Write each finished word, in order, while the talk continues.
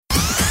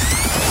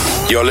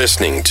You're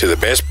listening to the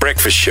best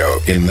breakfast show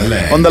in the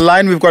land. On the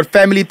line, we've got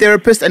family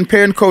therapist and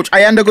parent coach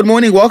Ayanda. Good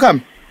morning.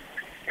 Welcome.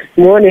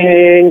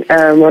 Morning.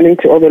 Morning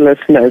to all the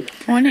listeners.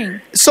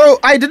 Morning. So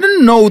I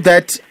didn't know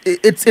that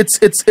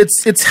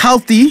it's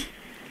healthy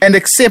and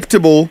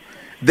acceptable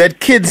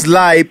that kids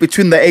lie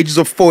between the ages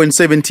of 4 and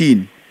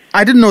 17.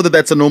 I didn't know that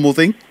that's a normal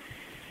thing.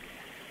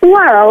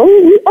 Well,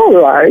 all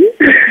right.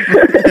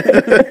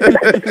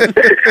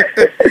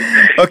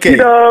 Okay.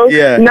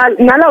 Yeah.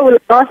 Nala will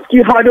ask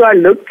you, how do I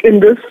look in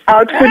this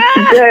outfit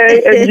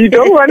today? And you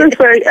don't want to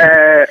say,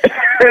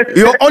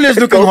 You're always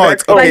looking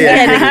hot. Okay.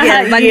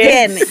 Yeah.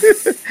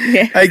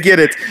 I get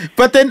it.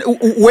 But then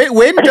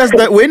when does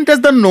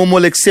the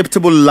normal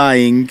acceptable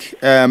lying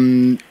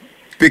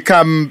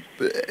become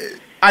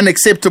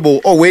unacceptable,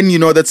 or when you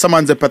know that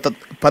someone's a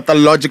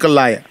pathological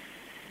liar?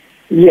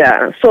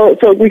 Yeah, so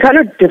we kind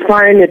of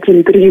define it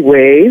in 3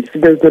 ways.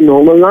 There's the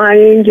normal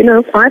lying,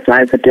 5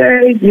 lies a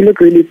day, you look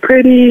really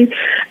pretty,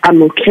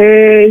 I'm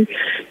okay,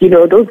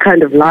 those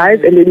kind of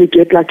lies. And then you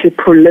get like a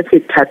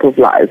prolific type of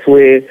lies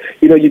where,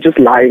 you're just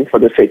lying for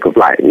the sake of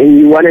lying. And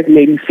you want to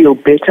maybe feel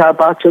better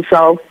about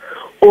yourself,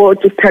 or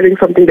just telling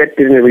something that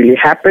didn't really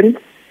happen.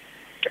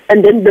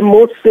 And then the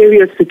most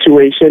serious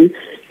situation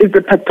is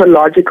the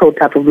pathological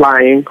type of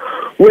lying,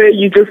 where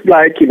you just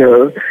like,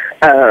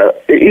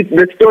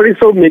 the story is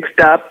so mixed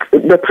up,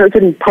 the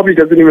person probably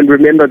doesn't even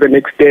remember the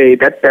next day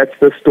that's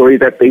the story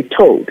that they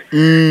told.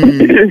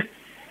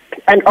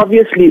 And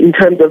obviously, in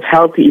terms of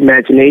healthy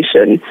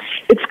imagination,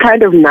 it's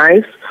kind of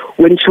nice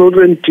when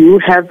children do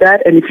have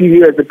that, and if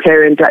you as a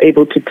parent are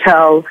able to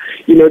tell,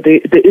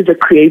 there is a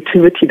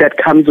creativity that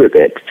comes with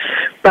it.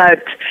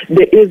 But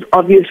there is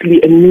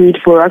obviously a need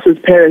for us as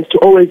parents to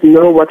always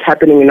know what's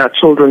happening in our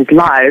children's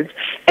lives,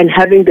 and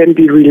having them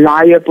be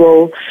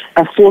reliable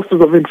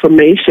sources of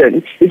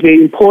information is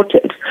very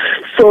important.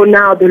 So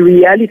now the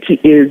reality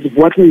is,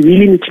 what we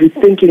really need to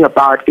be thinking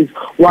about is,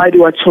 why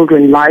do our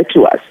children lie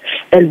to us?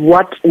 And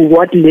what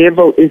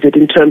level is it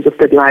in terms of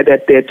the lie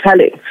that they're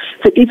telling?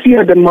 So if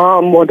you're the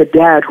mom or the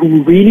dad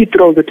who really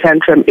throws a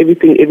tantrum,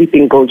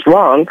 everything goes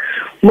wrong,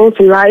 most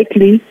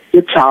likely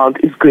your child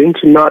is going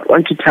to not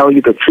want to tell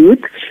you the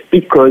truth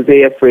because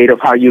they're afraid of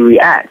how you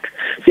react.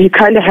 So you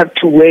kind of have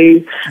to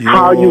weigh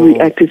how you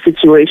react to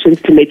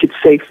situations to make it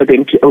safe for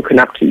them to open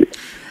up to you.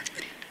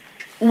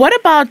 What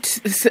about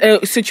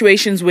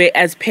situations where,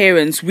 as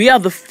parents, we are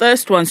the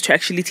first ones to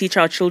actually teach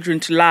our children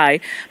to lie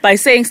by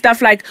saying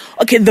stuff like,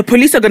 okay, the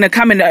police are going to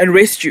come and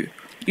arrest you.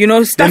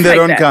 Stuff then they like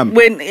don't that. Come.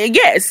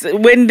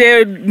 When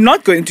they're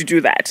not going to do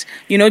that,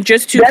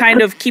 just to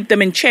kind of keep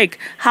them in check.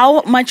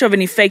 How much of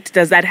an effect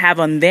does that have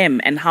on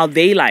them and how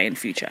they lie in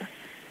future?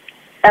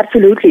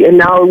 Absolutely. And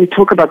now we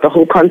talk about the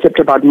whole concept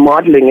about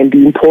modeling and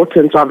the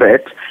importance of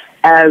it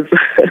as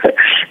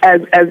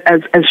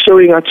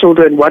showing our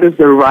children what is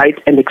the right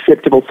and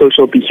acceptable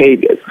social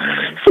behaviors.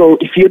 So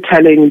if you're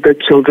telling the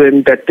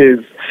children that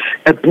there's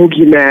a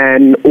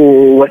boogeyman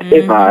or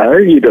whatever,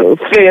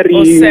 fairy,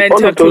 or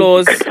Santa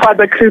Claus,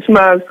 Father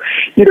Christmas,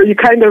 you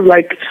kind of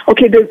like,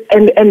 okay,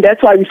 and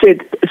that's why we said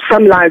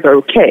some lies are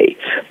okay,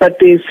 but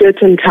there's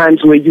certain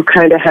times where you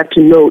kind of have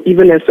to know,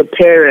 even as a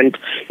parent,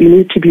 you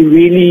need to be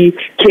really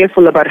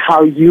careful about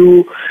how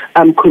you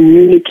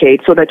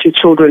communicate so that your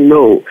children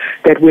know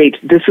that, wait,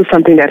 this is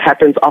something that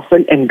happens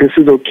often, and this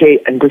is okay,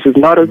 and this is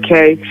not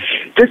okay.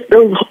 Just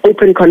those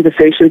open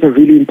conversations are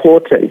really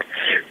important.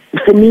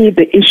 For me,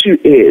 the issue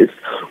is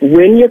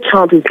when your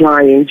child is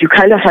lying, you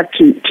kind of have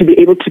to be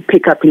able to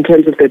pick up in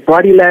terms of their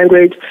body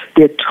language,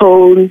 their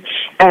tone,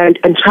 and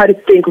try to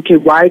think, okay,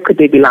 why could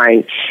they be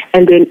lying?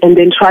 And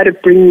then try to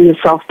bring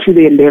yourself to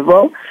their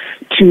level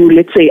to,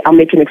 let's say, I'll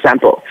make an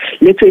example.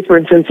 Let's say, for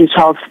instance, your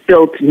child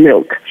spilled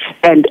milk,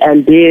 and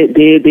then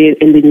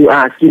you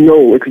ask,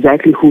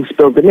 exactly who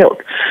spilled the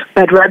milk.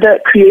 But rather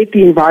create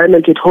the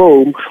environment at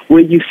home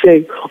where you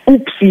say,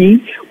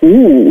 oopsie,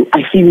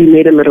 I see we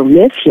made a little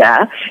mess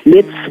here.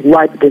 Let's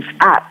wipe this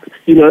up,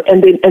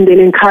 and then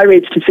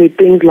encourage to say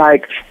things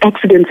like,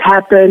 accidents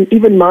happen,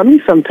 even mommy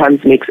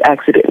sometimes makes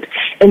accidents.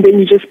 And then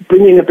you're just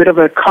bringing a bit of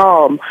a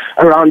calm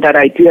around that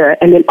idea.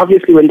 And then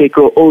obviously when they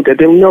grow older,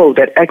 they'll know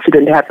that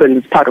accident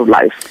happens, part of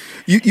life.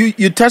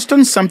 You touched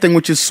on something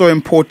which is so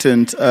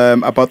important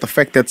about the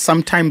fact that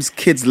sometimes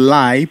kids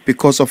lie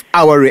because of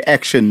our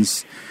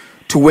reactions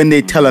to when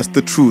they tell us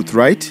the truth,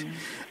 right?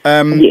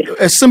 Yes.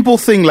 A simple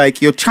thing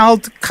like your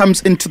child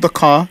comes into the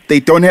car, they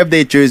don't have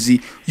their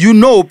jersey.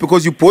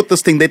 Because you bought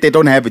this thing that they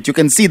don't have it. You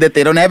can see that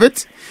they don't have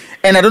it.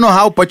 And I don't know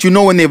how, but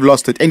when they've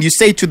lost it. And you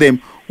say to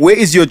them, where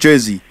is your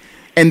jersey?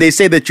 And they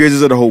say that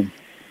jersey's at home.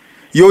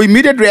 Your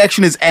immediate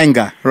reaction is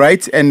anger,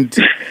 right? And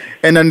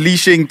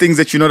unleashing things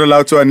that you're not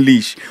allowed to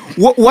unleash.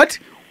 What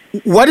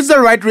is the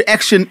right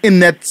reaction in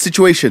that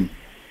situation?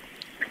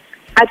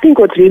 I think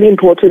what's really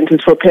important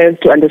is for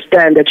parents to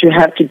understand that you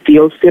have to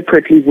deal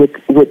separately with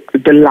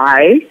the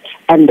lie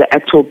and the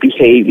actual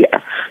behavior.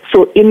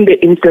 So in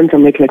the instance, I'll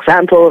make an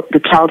example,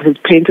 the child has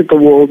painted the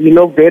wall. You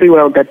know very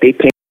well that they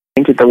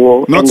painted the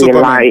wall and they're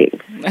lying.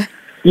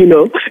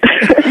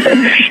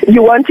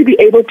 You want to be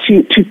able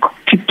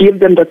to to give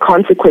them the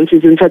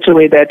consequences in such a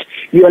way that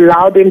you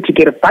allow them to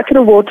get a bucket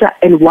of water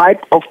and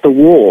wipe off the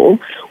wall,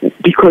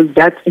 because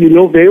that's, you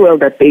know very well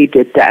that they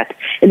did that.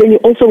 And then you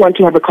also want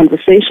to have a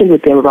conversation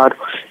with them about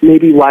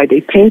maybe why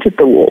they painted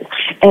the wall.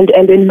 And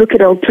then look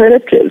at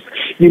alternatives.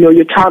 You know,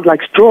 your child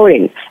likes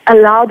drawing.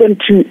 Allow them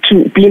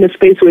to be in a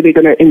space where they're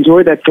going to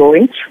enjoy that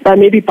drawing by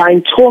maybe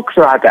buying chalks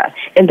rather,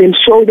 and then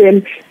show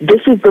them,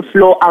 this is the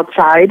floor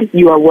outside.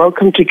 You are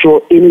welcome to draw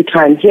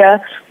anytime here.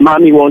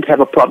 Mommy won't have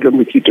a problem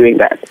with you doing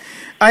that.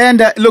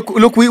 Ayanda,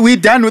 look, we're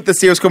done with the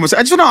serious conversation.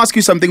 I just want to ask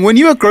you something. When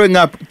you were growing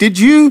up, did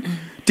your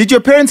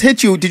parents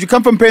hit you? Did you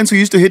come from parents who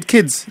used to hit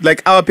kids,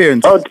 like our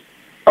parents?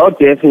 Oh,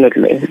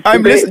 definitely.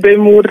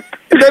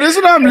 The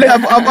reason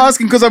I'm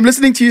asking, because I'm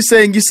listening to you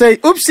say,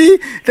 oopsie,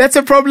 that's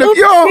a problem.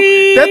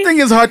 Oopsie. Yo, that thing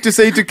is hard to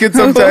say to kids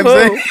sometimes,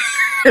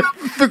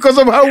 because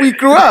of how we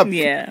grew up.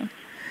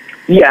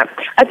 Yeah,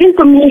 I think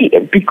for me,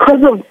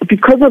 because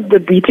of the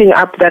beating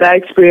up that I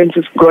experienced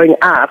growing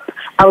up,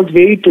 I was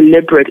very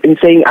deliberate in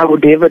saying I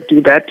would never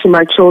do that to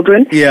my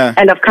children. Yeah.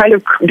 And I've kind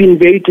of been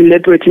very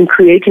deliberate in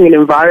creating an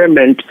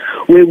environment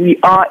where we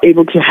are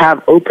able to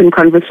have open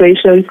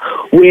conversations,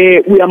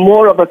 where we are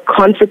more of a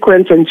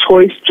consequence and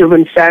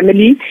choice-driven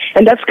family.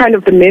 And that's kind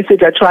of the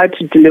message I try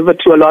to deliver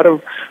to a lot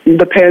of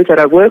the parents that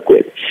I work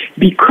with.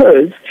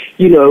 Because,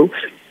 you know,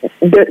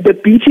 the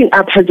beating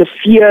up has a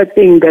fear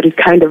thing that it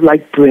kind of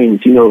like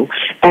brings, you know.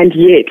 And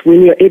yet,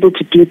 when you're able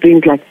to do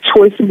things like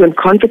choices and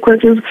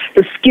consequences,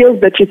 the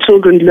skills that your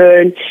children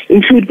learn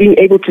include being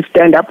able to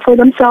stand up for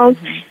themselves,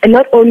 and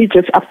not only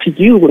just up to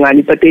you,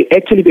 Wungani, but they're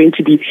actually going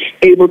to be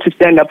able to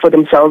stand up for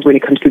themselves when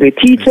it comes to their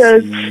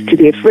teachers, to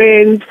their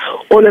friends,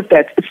 all of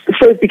that.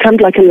 So it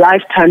becomes like a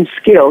lifetime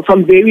skill. So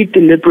I'm very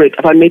deliberate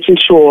about making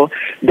sure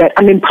that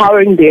I'm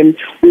empowering them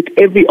with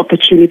every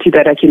opportunity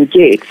that I can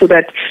get, so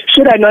that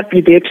should I not be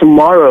there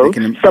tomorrow,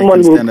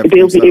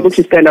 they'll be able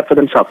to stand up for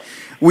themselves.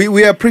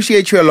 We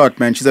appreciate you a lot,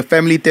 man. She's a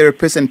family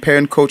therapist and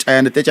parent coach,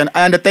 Ayanda Tetyana.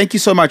 Ayanda, thank you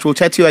so much. We'll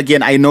chat to you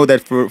again. I know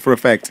that for a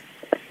fact.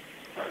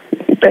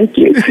 Thank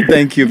you.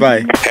 Thank you.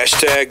 Bye.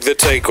 Hashtag The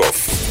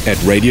Takeoff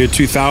at Radio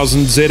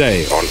 2000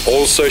 ZA on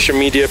all social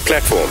media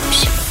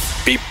platforms.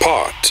 Be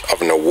part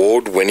of an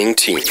award-winning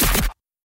team.